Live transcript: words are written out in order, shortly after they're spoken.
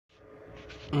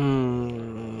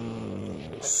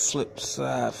Flip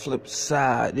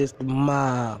side, it's the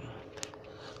mob.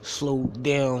 Slow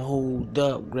down, hold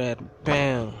up, grab a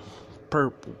pound.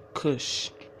 Purple Kush,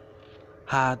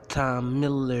 High Time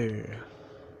Miller,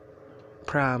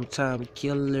 Prime Time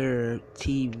Killer,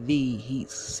 TV, Heat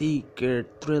Seeker,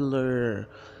 Thriller,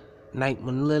 Night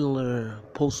Manila,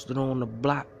 posted on the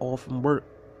block, off from work.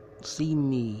 See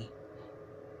me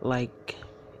like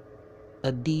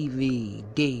a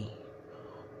DVD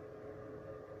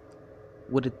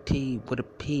with a T, with a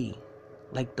P,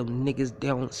 like them niggas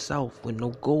down south with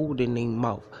no gold in their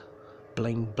mouth.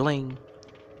 Bling bling,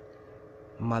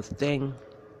 my thing,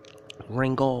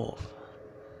 ring off,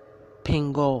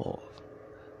 ping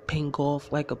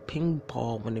off like a ping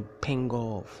pong when it ping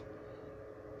off.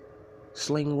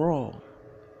 Sling raw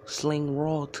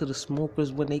to the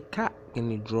smokers when they cock in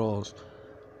their drawers.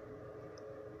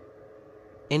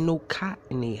 Ain't no cot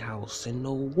in their house, and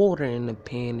no water in the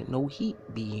pan, and no heat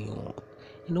be on,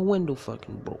 and the window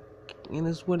fucking broke, and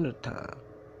it's winter time.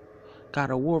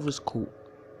 Got a Warvis coat,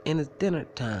 and it's dinner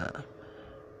time.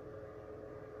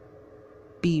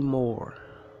 Be more,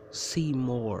 see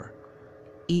more,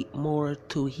 eat more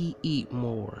till he eat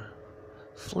more,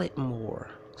 flip more,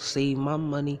 save my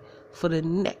money for the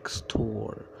next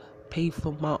tour, pay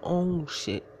for my own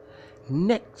shit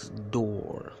next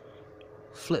door.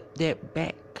 Flip that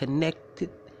back, connected,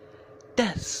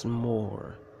 that's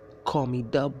more. Call me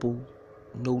double,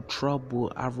 no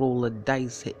trouble. I roll a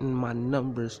dice, hitting my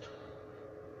numbers.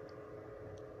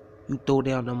 You throw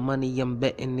down the money, I'm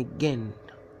betting again.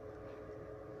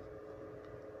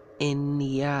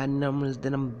 Any odd numbers,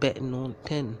 then I'm betting on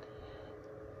 10.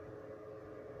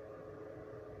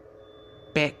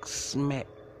 Back smack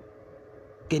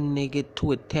a nigga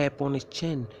to a tap on his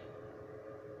chin.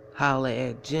 Holla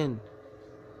at Jen,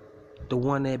 the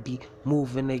one that be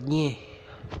moving again.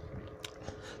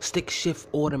 Stick shift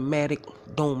automatic,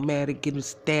 don't matter, get him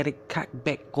static, cock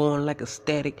back going like a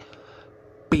static.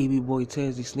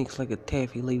 Bbyboyytazzy sneaks like a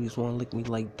taffy, ladies wanna lick me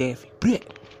like Daffy. Blech.